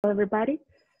everybody.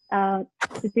 Uh,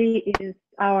 Today is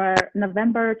our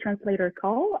November Translator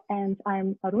Call, and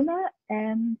I'm Aruna,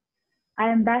 and I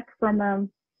am back from a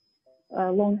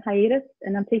long hiatus,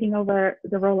 and I'm taking over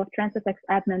the role of TransFX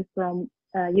admin from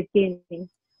Evgeny.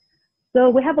 So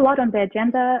we have a lot on the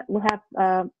agenda. We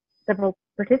have several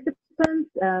participants,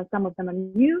 some of them are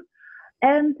new,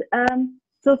 and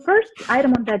so first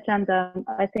item on the agenda,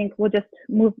 I think we'll just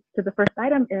move to the first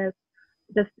item is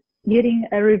just getting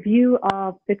a review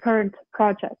of the current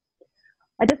project.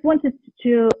 I just wanted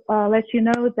to let you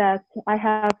know that I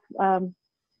have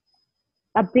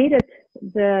updated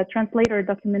the translator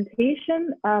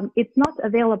documentation. It's not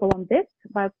available on this,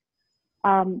 but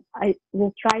I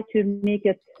will try to make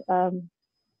it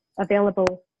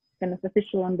available kind of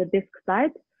official on the disk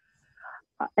side.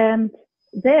 And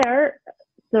there,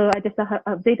 so I just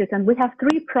updated, and we have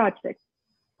 3 projects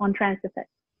on TransFX.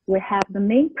 We have the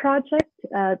main project,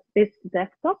 this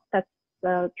desktop that's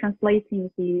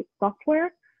translating the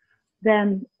software.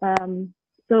 Then,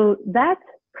 so that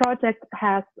project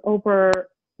has over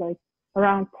like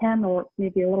around 10 or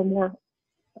maybe a little more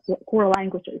core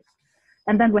languages.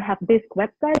 And then we have this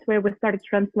website where we started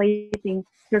translating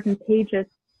certain pages,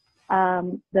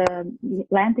 the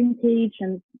landing page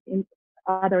and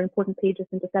other important pages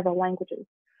into several languages.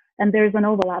 And there's an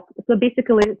overlap. So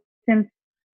basically, since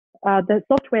the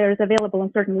software is available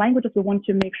in certain languages, we want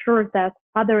to make sure that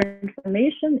other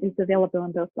information is available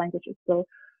in those languages. So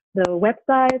the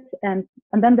website, and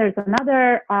then there's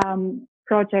another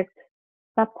project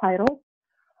subtitle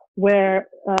where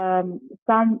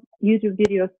some YouTube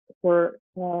videos were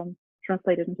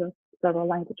translated into several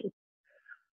languages.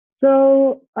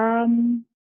 So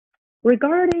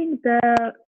regarding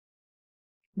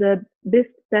this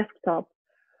desktop,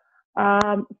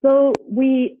 so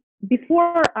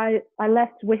before I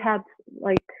left, we had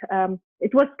like,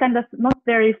 it was kind of not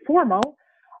very formal,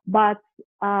 but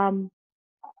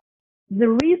the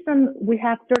reason we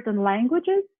have certain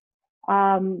languages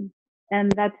and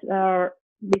that are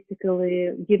basically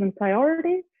given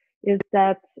priority is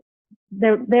that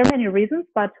there are many reasons,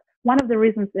 but one of the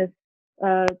reasons is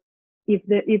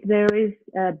if there is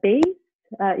a base,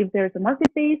 if there is a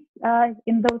market base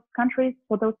in those countries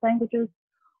for those languages,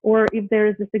 or if there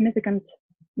is a significant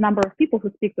number of people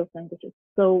who speak those languages.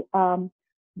 So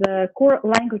the core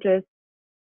languages,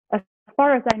 as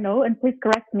far as I know, and please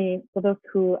correct me for those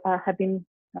who have been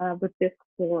with this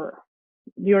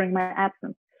during my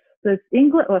absence. So it's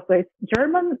English, so it's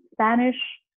German, Spanish,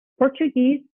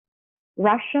 Portuguese,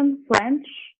 Russian, French,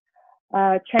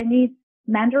 Chinese,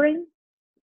 Mandarin,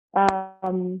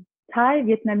 Thai,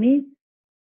 Vietnamese,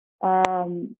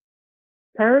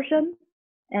 Persian,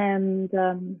 and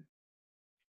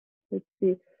let's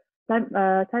see,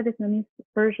 Thai, Vietnamese,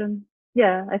 Persian.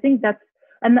 Yeah, I think that's,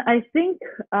 and I think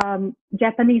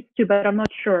Japanese too, but I'm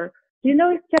not sure. Do you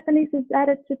know if Japanese is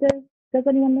added to this? Does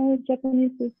anyone know if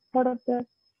Japanese is part of the?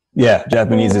 Yeah,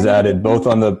 Japanese is added both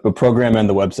on the program and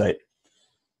the website.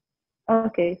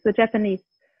 Okay, so Japanese.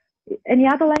 Any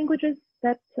other languages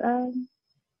that?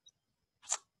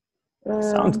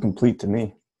 Sounds complete to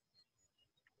me.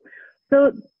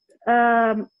 So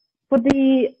for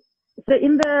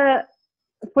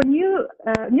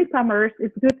newcomers,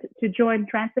 it's good to join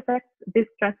this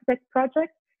TransFX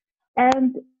project,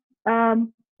 and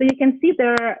so you can see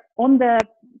there on the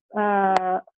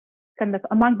kind of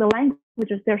among the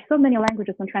languages, there are so many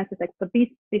languages on TransFX, but these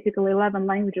basically 11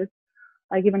 languages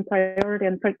are given priority,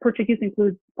 and Portuguese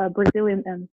includes Brazilian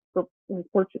and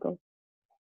Portugal.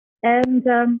 And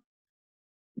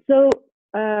so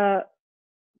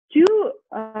 2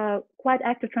 quite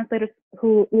active translators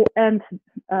and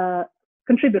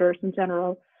contributors in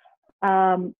general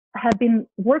have been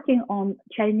working on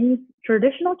Chinese,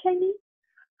 traditional Chinese,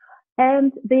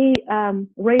 and they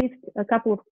raised a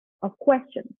couple of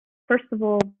questions. First of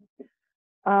all,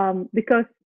 because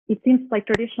it seems like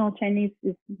traditional Chinese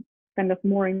is kind of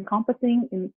more encompassing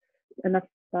in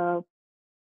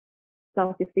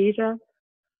Southeast Asia,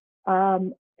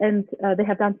 and they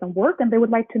have done some work, and they would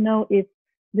like to know if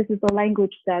this is a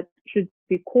language that should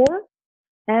be core,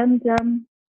 and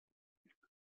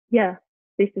yeah,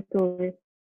 basically,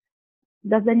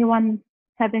 does anyone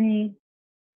have any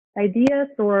ideas?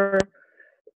 Or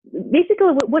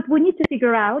basically what we need to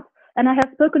figure out, and I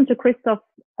have spoken to Christoph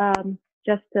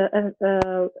just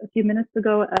a few minutes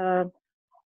ago,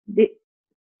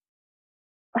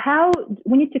 how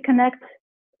we need to connect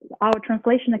our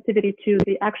translation activity to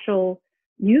the actual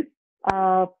use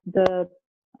of the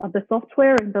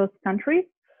software in those countries.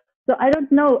 So I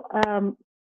don't know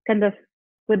kind of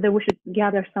whether we should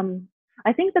gather some,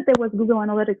 I think that there was Google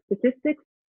Analytics statistics,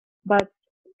 but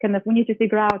kind of we need to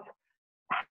figure out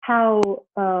how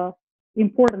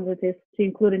important it is to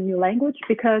include a new language,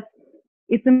 because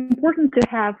it's important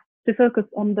to focus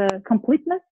on the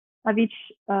completeness of each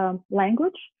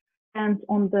language and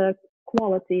on the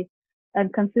quality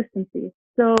and consistency.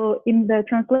 So in the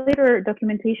translator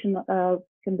documentation,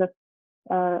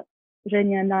 Zhenya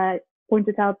and I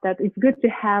pointed out that it's good to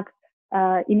have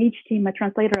in each team a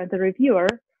translator and a reviewer.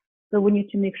 So we need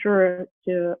to make sure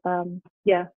to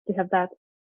have that.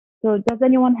 So does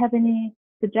anyone have any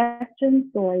suggestions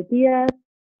or ideas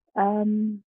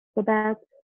for that?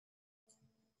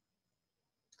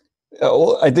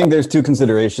 Well, I think there's two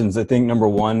considerations. I think number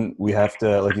one, we have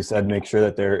to, like you said, make sure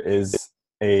that there is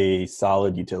a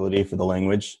solid utility for the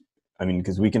language. I mean,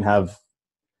 because we can have,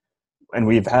 and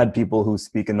we've had people who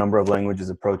speak a number of languages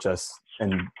approach us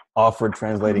and offer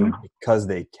translating because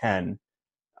they can,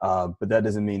 but that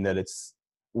doesn't mean that it's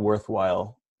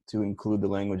worthwhile to include the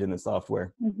language in the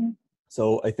software.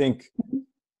 So I think,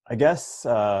 I guess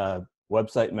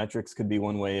website metrics could be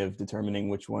one way of determining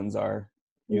which ones are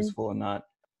useful and not.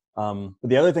 But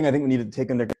the other thing I think we need to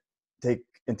take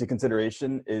into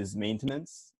consideration is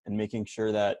maintenance, and making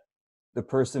sure that the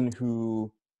person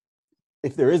who,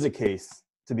 if there is a case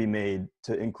to be made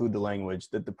to include the language,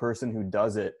 that the person who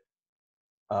does it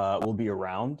will be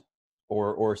around,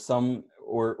 or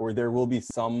there will be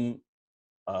some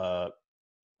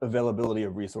availability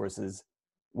of resources,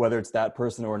 whether it's that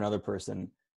person or another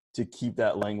person, to keep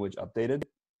that language updated.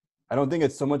 I don't think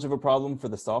it's so much of a problem for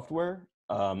the software.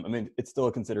 I mean, it's still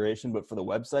a consideration, but for the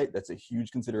website, that's a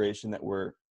huge consideration that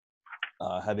we're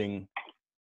having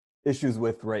issues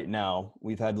with right now.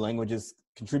 We've had languages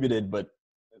contributed, but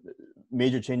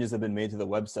major changes have been made to the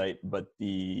website, but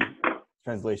the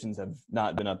translations have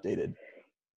not been updated.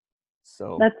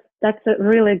 So that's a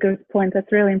really good point.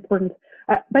 That's really important.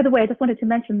 By the way, I just wanted to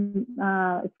mention,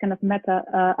 it's kind of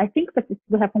meta. I think that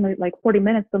we have only like 40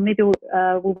 minutes, so maybe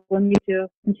we'll need to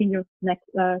continue next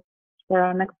for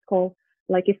our next call,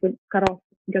 like if we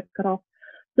get cut off.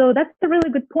 So that's a really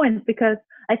good point, because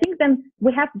I think then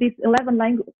we have these 11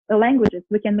 languages,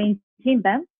 we can maintain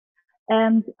them.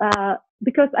 And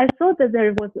because I saw that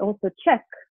there was also Czech,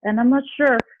 and I'm not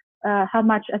sure how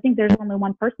much, I think there's only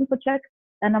one person for Czech,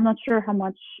 and I'm not sure how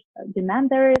much demand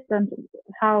there is, and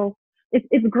how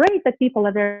it's great that people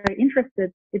are very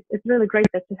interested. It's really great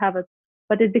that to have it,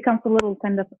 but it becomes a little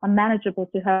kind of unmanageable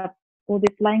to have all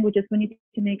these languages. We need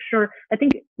to make sure, I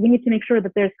think we need to make sure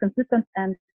that there's consistent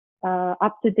and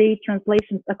up-to-date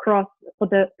translations across for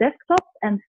the desktop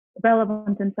and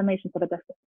relevant information for the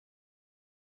desktop.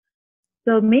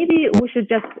 So maybe we should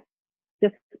just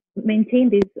maintain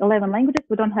these 11 languages.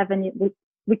 We don't have any,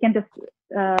 we can just,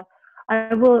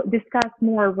 I will discuss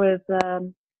more with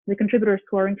the contributors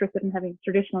who are interested in having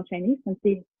traditional Chinese and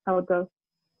see how it goes.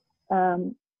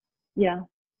 So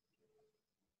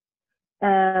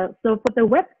for the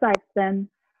websites then,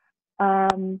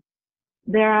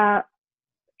 there are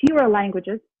fewer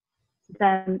languages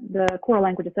than the core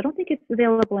languages. I don't think it's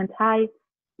available in Thai.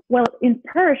 Well, in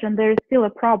Persian, there is still a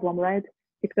problem, right?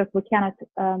 Because we cannot,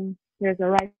 there's a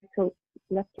right to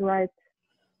left to right.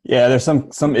 Yeah, there's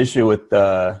some issue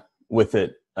with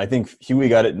it. I think Huey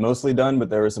got it mostly done, but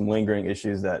there were some lingering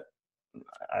issues that,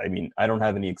 I mean, I don't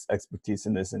have any expertise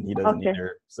in this, and he doesn't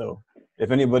either. So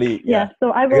if anybody,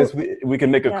 so I guess we can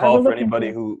make a call for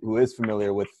anybody who is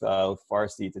familiar with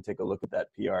Farsi to take a look at that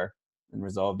PR and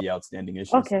resolve the outstanding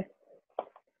issues. Okay,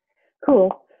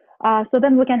 cool. So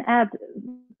then we can add.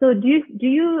 So do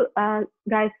you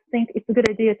guys think it's a good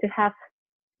idea to have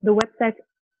the website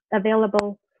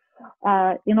available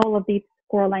in all of these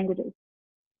core languages?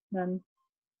 Then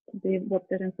the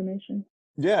website information.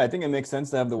 Yeah, I think it makes sense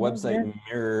to have the website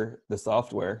mirror the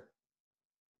software.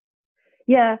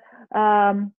 Yeah.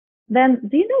 Then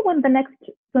do you know when the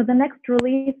next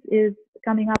release is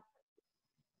coming up?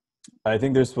 I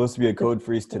think there's supposed to be a code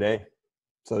freeze today.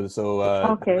 So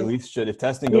the release should, if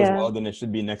testing goes well, then it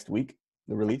should be next week,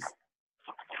 the release.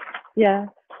 Yeah.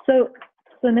 So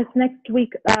next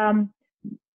week.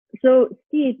 So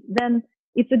Steve, then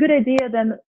it's a good idea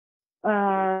then.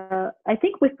 I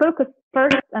think we focus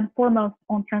first and foremost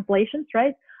on translations,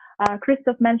 right?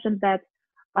 Christoph mentioned that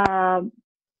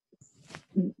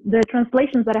the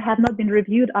translations that have not been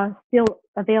reviewed are still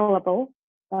available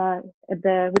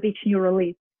with each new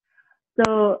release.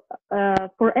 So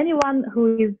for anyone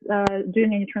who is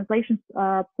doing any translations,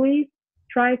 please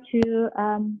try to,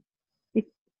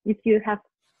 if you have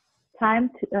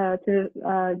time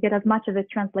to get as much of it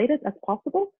translated as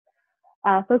possible.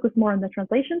 Focus more on the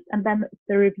translations, and then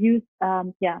the reviews,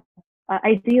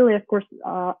 ideally, of course,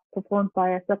 performed by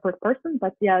a separate person.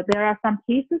 But yeah, there are some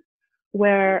cases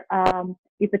where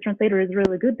if the translator is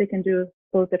really good, they can do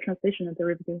both the translation and the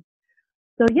review.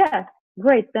 So yeah,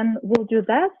 great. Then we'll do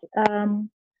that.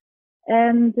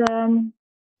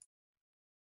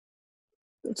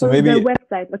 So maybe the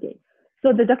website, okay.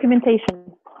 So the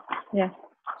documentation, yeah.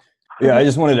 Yeah, I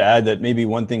just wanted to add that maybe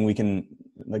one thing we can,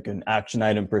 like an action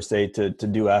item per se, to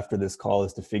do after this call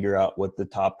is to figure out what the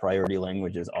top priority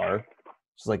languages are.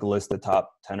 Just like list the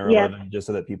top 10 or 11, just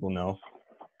so that people know.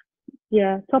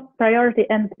 Yeah, top priority,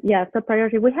 and yeah, top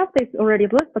priority. We have this already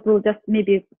listed, but we'll just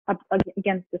maybe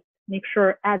again just make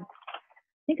sure add.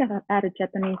 I think I have added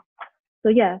Japanese. So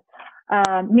yeah,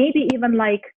 maybe even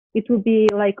like it will be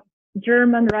like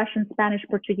German, Russian, Spanish,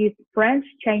 Portuguese, French,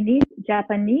 Chinese,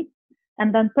 Japanese,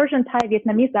 and then Persian, Thai,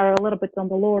 Vietnamese are a little bit on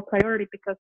the lower priority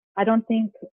because I don't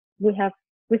think we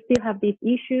still have these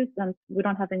issues and we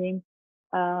don't have any.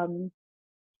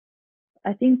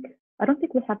 I don't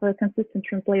think we have a consistent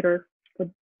translator for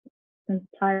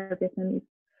Thai or Vietnamese.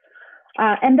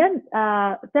 And then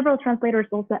several translators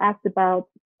also asked about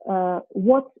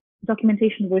what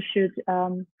documentation we should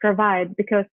provide,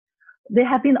 because there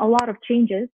have been a lot of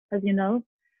changes, as you know.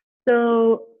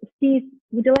 So, Steve,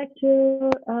 would you like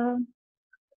to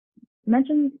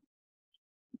mention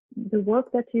the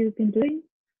work that you've been doing?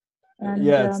 And,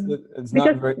 yeah, it's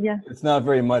not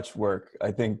very much work.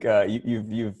 I think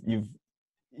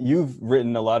you've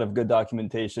written a lot of good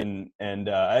documentation, and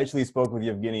I actually spoke with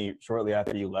Yevgeny shortly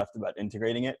after you left about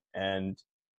integrating it, and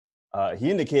he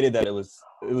indicated that it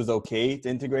was okay to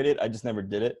integrate it. I just never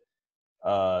did it.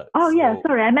 Yeah,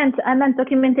 sorry, I meant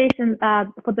documentation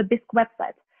for the Bisq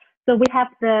website. So we have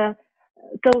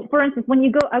so for instance, when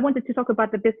you go, I wanted to talk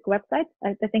about the Bisq website.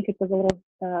 I think it was a little.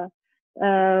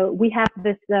 We have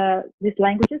these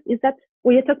languages. Is that?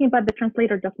 Well, you're talking about the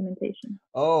translator documentation.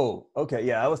 Oh, okay.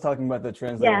 Yeah, I was talking about the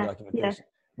translator documentation.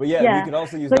 Yeah. But yeah, we could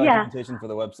also use documentation for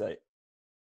the website.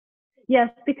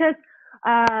 Yes, because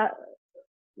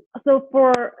so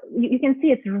you can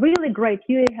see it's really great.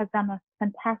 QA has done a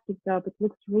fantastic job. It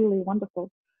looks really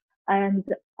wonderful. And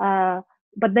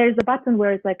but there's a button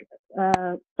where it's like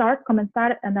start, comment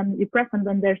start, and then you press, and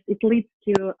then it leads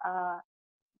to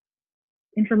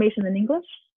information in English.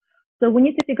 So we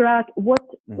need to figure out what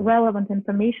relevant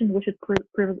information we should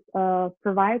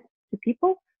provide to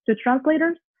people, to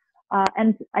translators,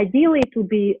 and ideally it will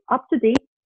be up to date.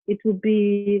 It will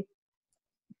be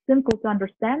simple to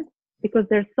understand because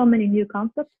there's so many new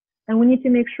concepts, and we need to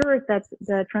make sure that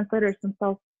the translators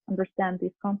themselves understand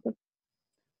these concepts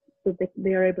so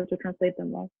they are able to translate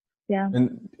them well. Yeah.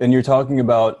 And you're talking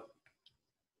about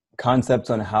concepts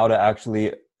on how to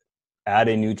actually add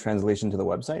a new translation to the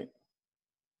website?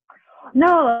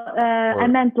 No, I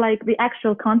meant like the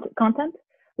actual content.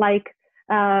 Like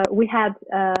we had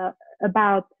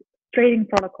about trading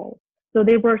protocols. So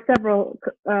there were several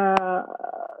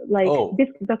this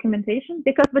documentation,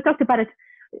 because we talked about it.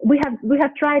 We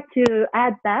have tried to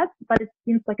add that, but it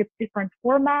seems like it's different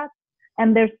formats,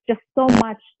 and there's just so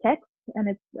much text, and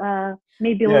it's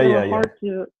maybe a little hard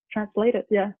to translate it.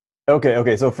 Yeah.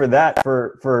 Okay. So for that,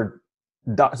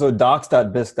 so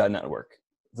docs.bisq.network.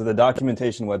 So the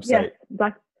documentation website.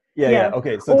 Yes,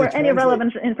 Okay. So or any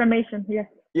relevant information. Yes.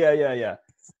 Yeah.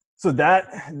 So that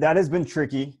has been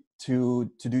tricky to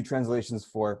do translations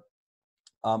for.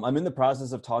 I'm in the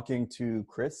process of talking to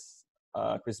Chris.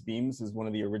 Chris Beams is one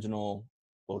of the original.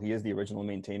 Well, he is the original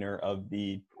maintainer of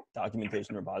the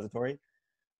documentation repository,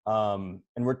 and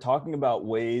we're talking about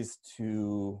ways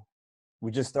to.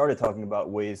 We just started talking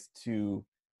about ways to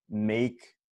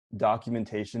make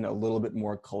documentation a little bit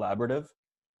more collaborative.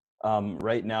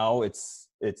 Right now, it's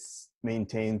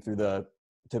maintained through the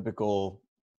typical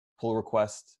pull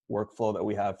request workflow that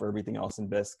we have for everything else in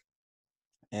Bisq,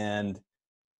 and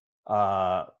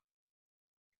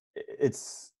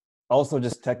it's also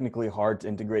just technically hard to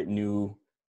integrate new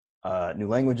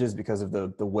languages because of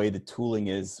the way the tooling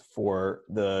is for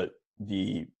the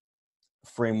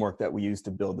framework that we use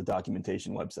to build the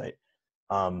documentation website.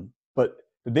 But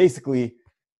basically,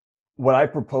 what I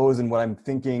propose and what I'm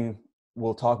thinking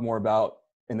we'll talk more about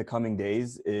in the coming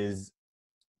days is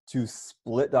to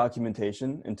split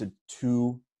documentation into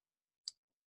two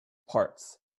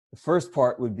parts. The first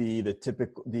part would be the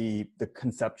typical, the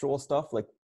conceptual stuff, like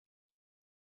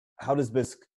how is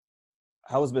Bisq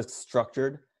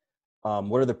structured?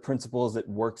 What are the principles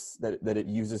that it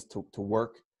uses to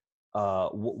work?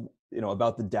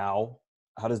 About the DAO.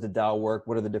 How does the DAO work?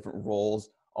 What are the different roles?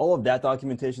 All of that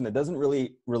documentation that doesn't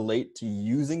really relate to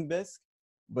using Bisq,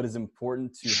 but is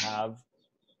important to have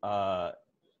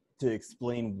to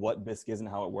explain what Bisq is and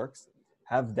how it works.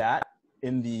 Have that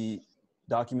in the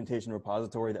documentation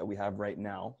repository that we have right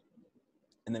now.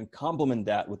 and then complement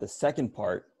that with the second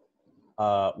part,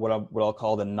 what I'll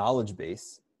call the knowledge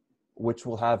base, which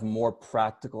will have more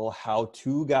practical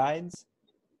how-to guides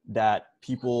that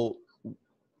people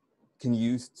can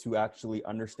use to actually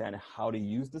understand how to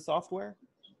use the software.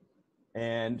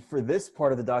 And for this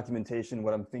part of the documentation,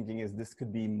 what I'm thinking is this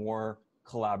could be more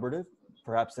collaborative,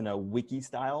 perhaps in a wiki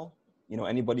style. You know,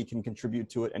 anybody can contribute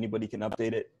to it, anybody can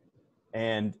update it,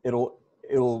 and it will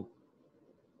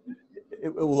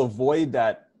avoid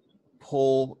that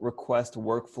pull request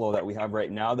workflow that we have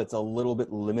right now that's a little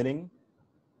bit limiting,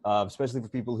 especially for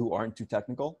people who aren't too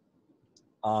technical.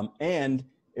 And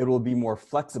it will be more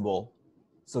flexible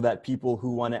so that people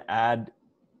who want to add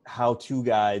how-to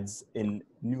guides in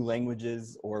new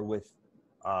languages or with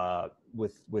you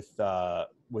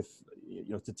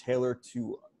know, to tailor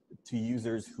to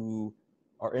users who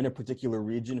are in a particular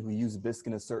region who use Bisq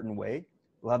in a certain way,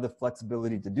 will have the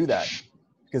flexibility to do that,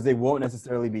 because they won't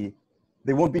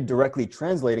be directly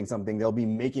translating something. They'll be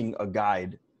making a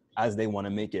guide as they want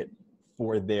to make it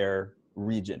for their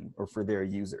region or for their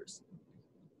users.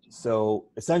 So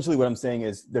essentially what I'm saying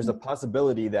is there's a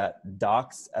possibility that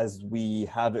docs as we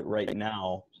have it right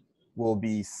now will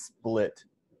be split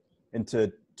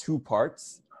into two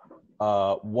parts,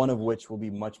 one of which will be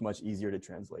much, much easier to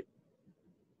translate.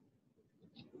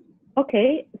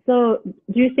 Okay, so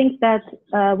do you think that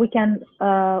we can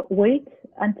wait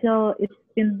until it's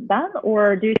been done,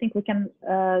 or do you think we can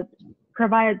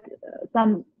provide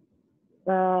some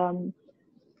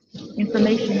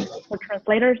information for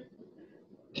translators?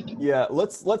 Yeah,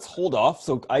 let's hold off.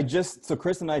 So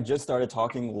Chris and I just started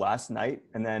talking last night,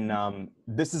 and then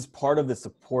this is part of the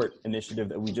support initiative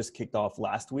that we just kicked off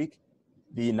last week.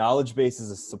 The knowledge base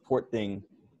is a support thing,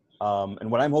 and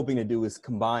what I'm hoping to do is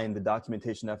combine the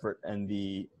documentation effort and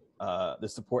the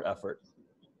support effort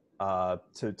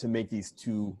to make these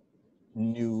two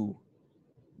new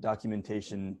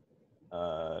documentation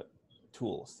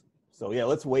tools. So yeah,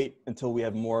 let's wait until we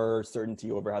have more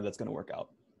certainty over how that's going to work out.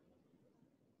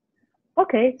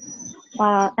 Okay,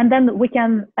 and then we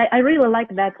can. I really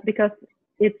like that because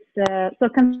it's so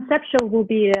conceptual. Will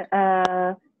be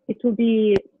it will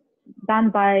be done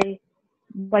by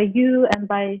you and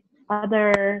by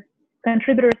other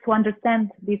contributors who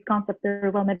understand these concepts very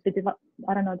well. Maybe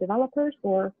I don't know, developers,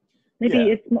 or maybe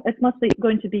it's mostly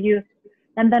going to be you.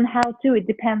 And then how to, it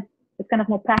depends. It's kind of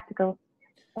more practical.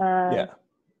 Yeah.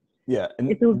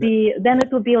 And it will be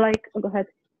it will be like. Oh, go ahead.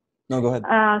 No, go ahead.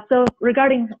 So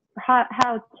regarding how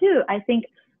to, I think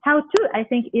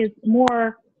is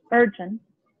more urgent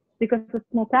because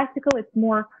it's more practical. It's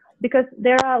more because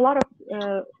there are a lot of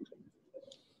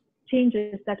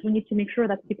changes that we need to make sure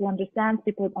that people understand.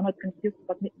 People are not confused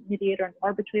about mediator and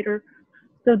arbitrator.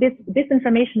 So this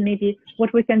information, maybe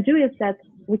what we can do is that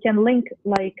we can link,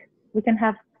 like we can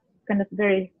have kind of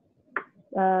very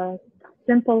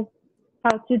simple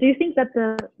how to. Do you think that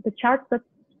the chart, that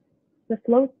the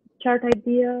flow chart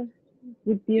idea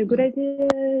would be a good idea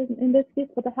in this case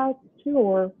for the how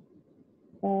to,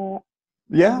 or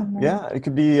yeah, it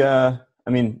could be. I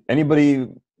mean, anybody.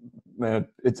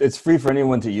 It's free for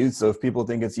anyone to use. So if people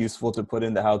think it's useful to put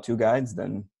in the how-to guides,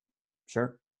 then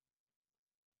sure.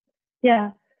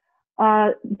 Yeah.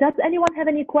 Does anyone have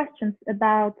any questions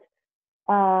about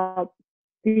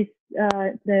these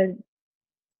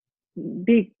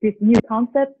these new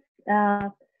concepts?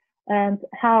 And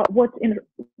what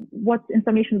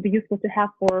information would be useful to have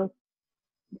for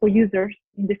users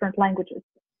in different languages?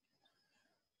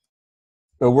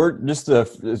 So we're just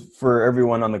for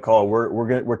everyone on the call,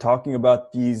 we're talking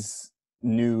about these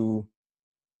new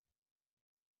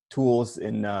tools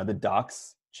in the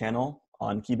docs channel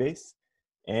on Keybase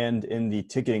and in the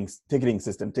ticketing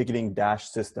system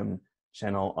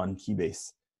channel on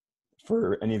Keybase.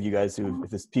 For any of you guys who,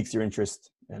 if this piques your interest,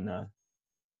 and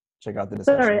check out the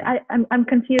discussion. Sorry, I'm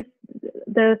confused.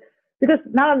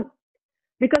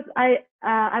 Because I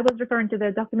was referring to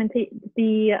the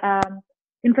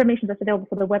information that's available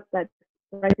for the website,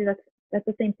 right? That's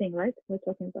the same thing, right? We're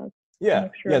talking about. Yeah.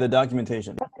 Sure. Yeah, the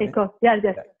documentation. Okay, right? cool. Yeah.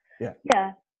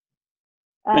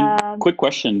 And quick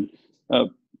question.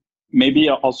 Maybe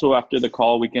also after the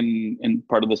call, we can, in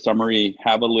part of the summary,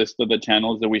 have a list of the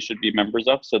channels that we should be members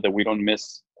of so that we don't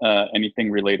miss anything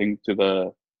relating to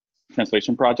the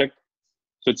translation project.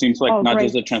 So it seems like not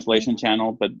just a translation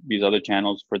channel, but these other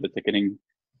channels for the ticketing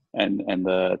and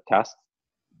the tasks.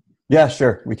 Yeah,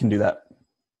 sure. We can do that.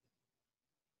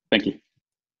 Thank you.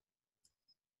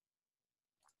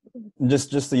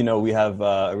 Just so you know, we have,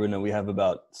 Aruna, we have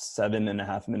about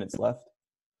 7.5 minutes left.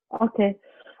 Okay.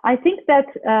 I think that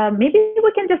maybe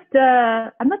we can just,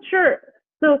 I'm not sure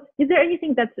So is there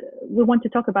anything that we want to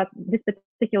talk about this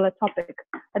particular topic?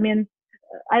 I mean,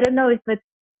 I don't know if it's,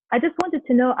 I just wanted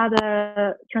to know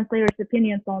other translators'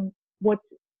 opinions on what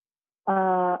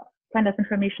kind of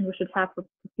information we should have for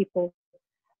people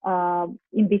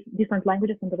in these different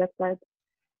languages on the website.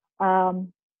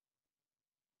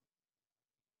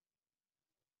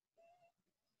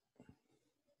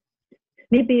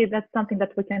 Maybe that's something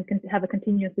that we can have a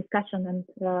continuous discussion and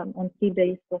on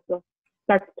Keybase also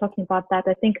start talking about that.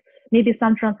 I think maybe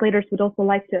some translators would also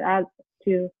like to add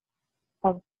to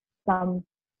have some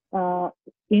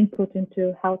input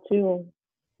into how to or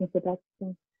into that.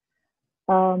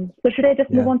 So should I just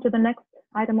move on to the next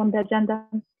item on the agenda?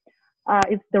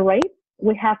 It's the rate.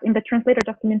 We have in the translator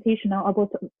documentation, I will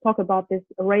talk about this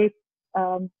rate.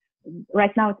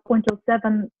 Right now it's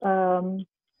 0.07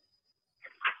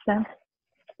 cents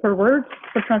per word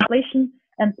for translation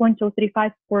and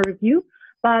 0.035 for review.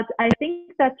 But I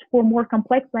think that for more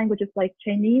complex languages like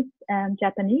Chinese and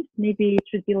Japanese, maybe it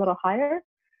should be a little higher.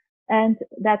 And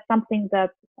that's something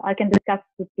that I can discuss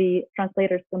with the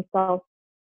translators themselves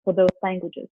for those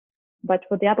languages. But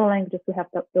for the other languages, we have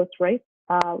those rates.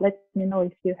 Let me know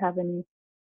if you have any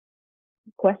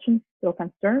questions or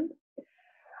concerns.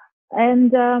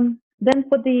 And then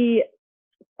for the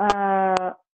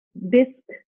this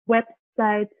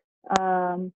website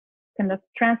kind of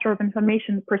transfer of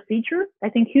information procedure, I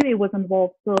think Huey was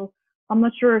involved. So I'm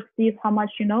not sure, Steve, how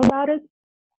much you know about it,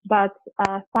 but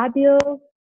Fabio,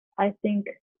 I think,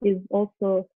 is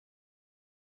also,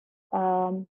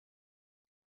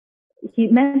 he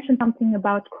mentioned something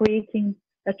about creating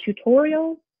a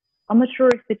tutorial. I'm not sure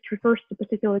if it refers to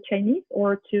particular Chinese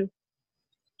or to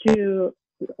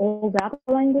all the other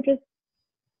languages.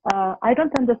 I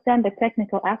don't understand the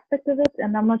technical aspect of it,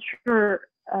 and I'm not sure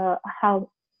how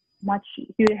much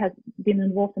Huey has been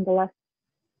involved in the last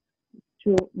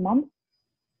 2 months.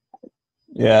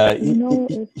 Yeah,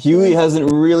 Huey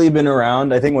hasn't really been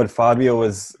around. I think what Fabio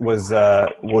was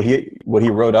what he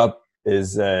wrote up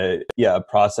is a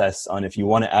process on if you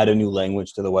want to add a new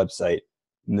language to the website,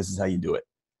 and this is how you do it.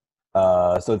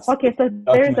 So it's okay. So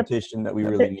documentation that we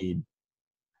really need.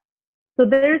 So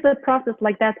there is a process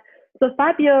like that. So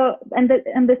Fabio and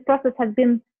this process has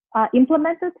been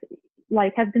implemented,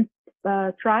 like has been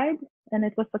tried, and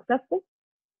it was successful.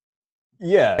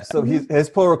 Yeah, so his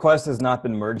pull request has not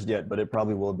been merged yet, but it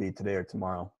probably will be today or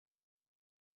tomorrow.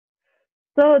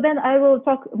 So then I will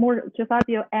talk more to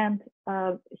Fabio and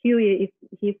Huey if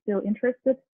he's still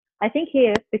interested. I think he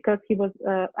is because he was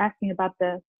asking about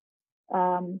the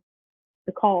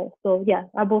call. So yeah,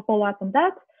 I will follow up on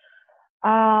that.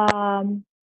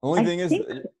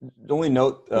 Only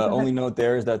note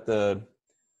there is that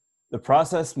the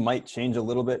process might change a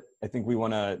little bit. I think we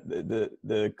want to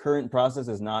the current process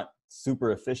is not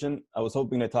super efficient. I was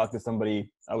hoping to talk to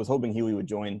somebody. I was hoping Huey would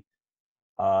join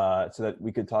so that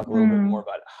we could talk a little bit more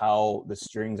about how the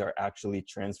strings are actually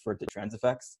transferred to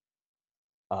Transifex.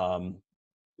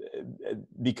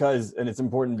 Because it's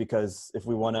important because if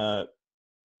we want to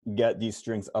get these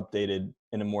strings updated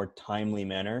in a more timely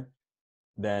manner,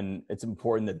 then it's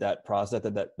important that process,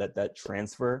 that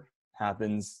transfer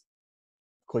happens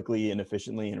quickly and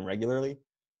efficiently and regularly.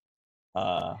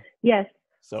 Yes.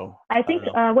 So I think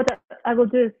what I will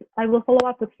do is I will follow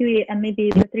up with Huey, and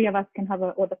maybe the 3 of us can have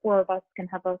or the 4 of us can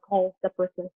have a call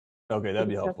separately. Okay, that'd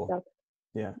be helpful. That.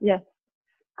 Yeah. Yes.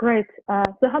 Great.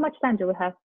 So how much time do we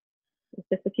have? It's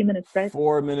just a few minutes, right?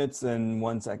 4 minutes and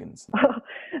 1 second.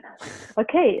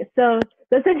 Okay. So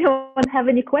does anyone have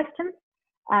any questions?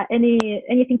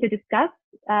 Anything to discuss?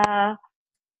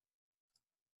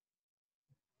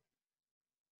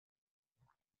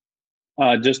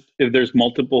 Just if there's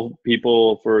multiple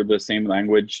people for the same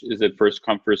language, is it first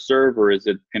come, first serve, or is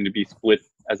it going to be split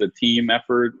as a team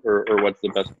effort, or what's the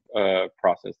best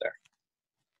process there?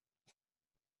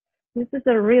 This is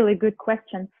a really good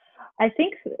question. I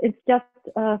think it's just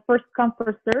first come,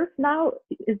 first serve now.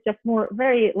 It's just more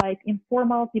very like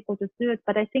informal, people just do it.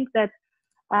 But I think that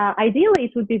ideally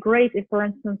it would be great if, for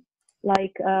instance,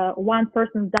 like one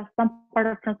person does some part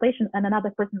of translation and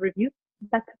another person reviews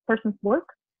that person's work.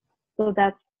 So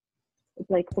that's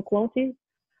like for quality,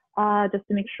 just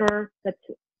to make sure that,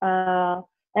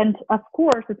 and of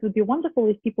course, it would be wonderful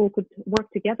if people could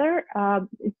work together.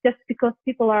 It's just because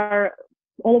people are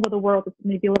all over the world, it's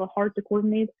maybe a little hard to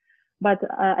coordinate, but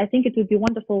I think it would be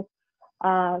wonderful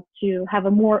to have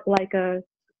a more like a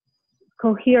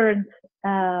coherent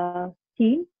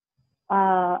team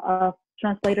of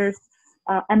translators,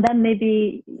 and then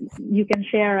maybe you can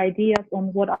share ideas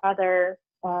on what other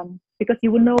because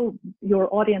you will know your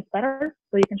audience better,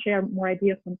 so you can share more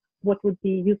ideas on what would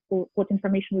be useful, what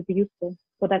information would be useful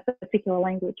for that particular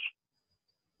language.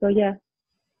 So yeah,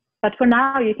 but for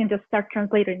now you can just start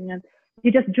translating, and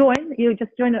you just join,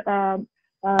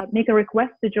 make a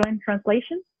request to join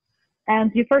translation,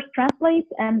 and you first translate,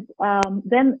 and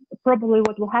then probably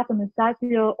what will happen is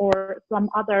Satya or some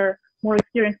other more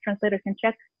experienced translator can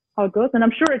check how it goes, and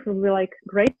I'm sure it will be like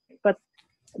great, but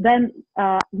then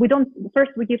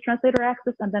first we give translator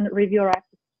access and then reviewer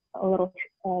access a little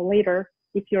later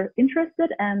if you're interested,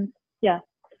 and yeah,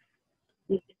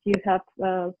 if you have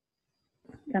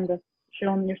kind of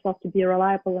shown yourself to be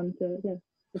reliable and yeah.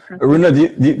 Aruna,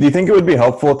 do you think it would be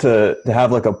helpful to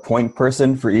have like a point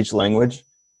person for each language,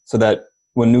 so that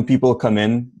when new people come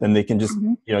in, then they can just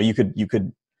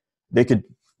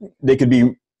they could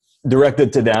be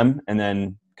directed to them and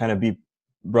then kind of be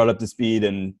brought up to speed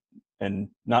and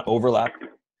not overlap?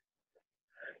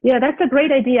 Yeah, that's a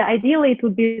great idea. Ideally, it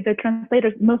would be the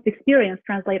translators, most experienced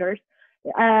translators.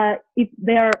 If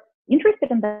they're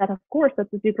interested in that, of course, that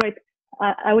would be great.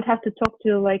 I would have to talk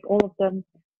to like all of them.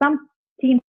 Some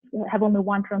teams have only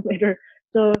one translator.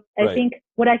 So I think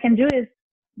what I can do is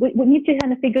we need to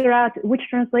kind of figure out which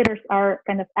translators are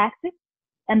kind of active,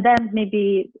 and then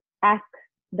maybe ask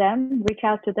them, reach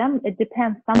out to them. It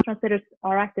depends. Some translators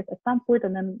are active at some point,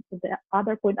 and then at the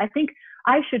other point. I think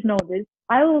I should know this.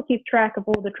 I will keep track of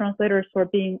all the translators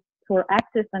who are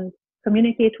active and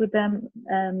communicate with them,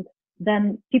 and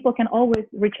then people can always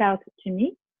reach out to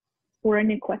me for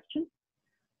any questions.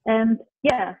 And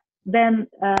yeah, then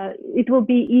it will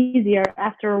be easier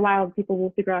after a while. People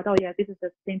will figure out, oh yeah, this is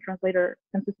the same translator,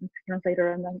 consistent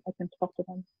translator, and then I can talk to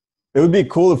them. It would be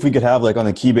cool if we could have like on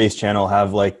the Keybase channel,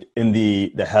 have like in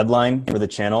the headline for the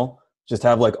channel, just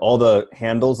have like all the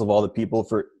handles of all the people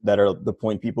that are the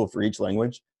point people for each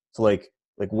language. So like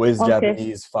Wiz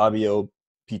Japanese, Fabio,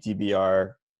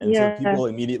 PTBR, and so people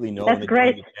immediately know when they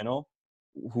join the channel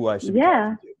who I should be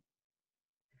talking to.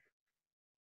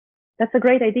 That's a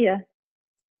great idea.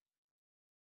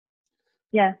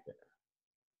 Yeah,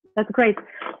 that's great.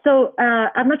 So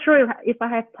I'm not sure if I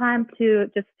have time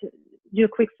to just do a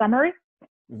quick summary.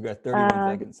 We've got 31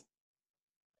 seconds.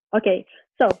 Okay,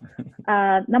 so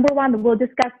number one, we'll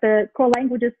discuss the core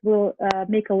languages. We'll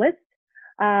make a list.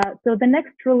 So the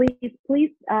next release,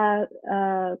 please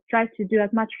try to do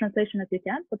as much translation as you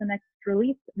can for the next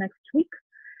release next week.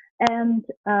 And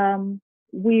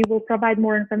we will provide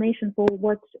more information for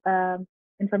what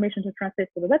information to translate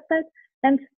for the website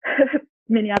and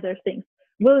many other things.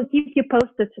 We'll keep you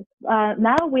posted.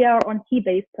 Now we are on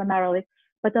Keybase primarily,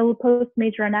 but I will post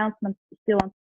major announcements still on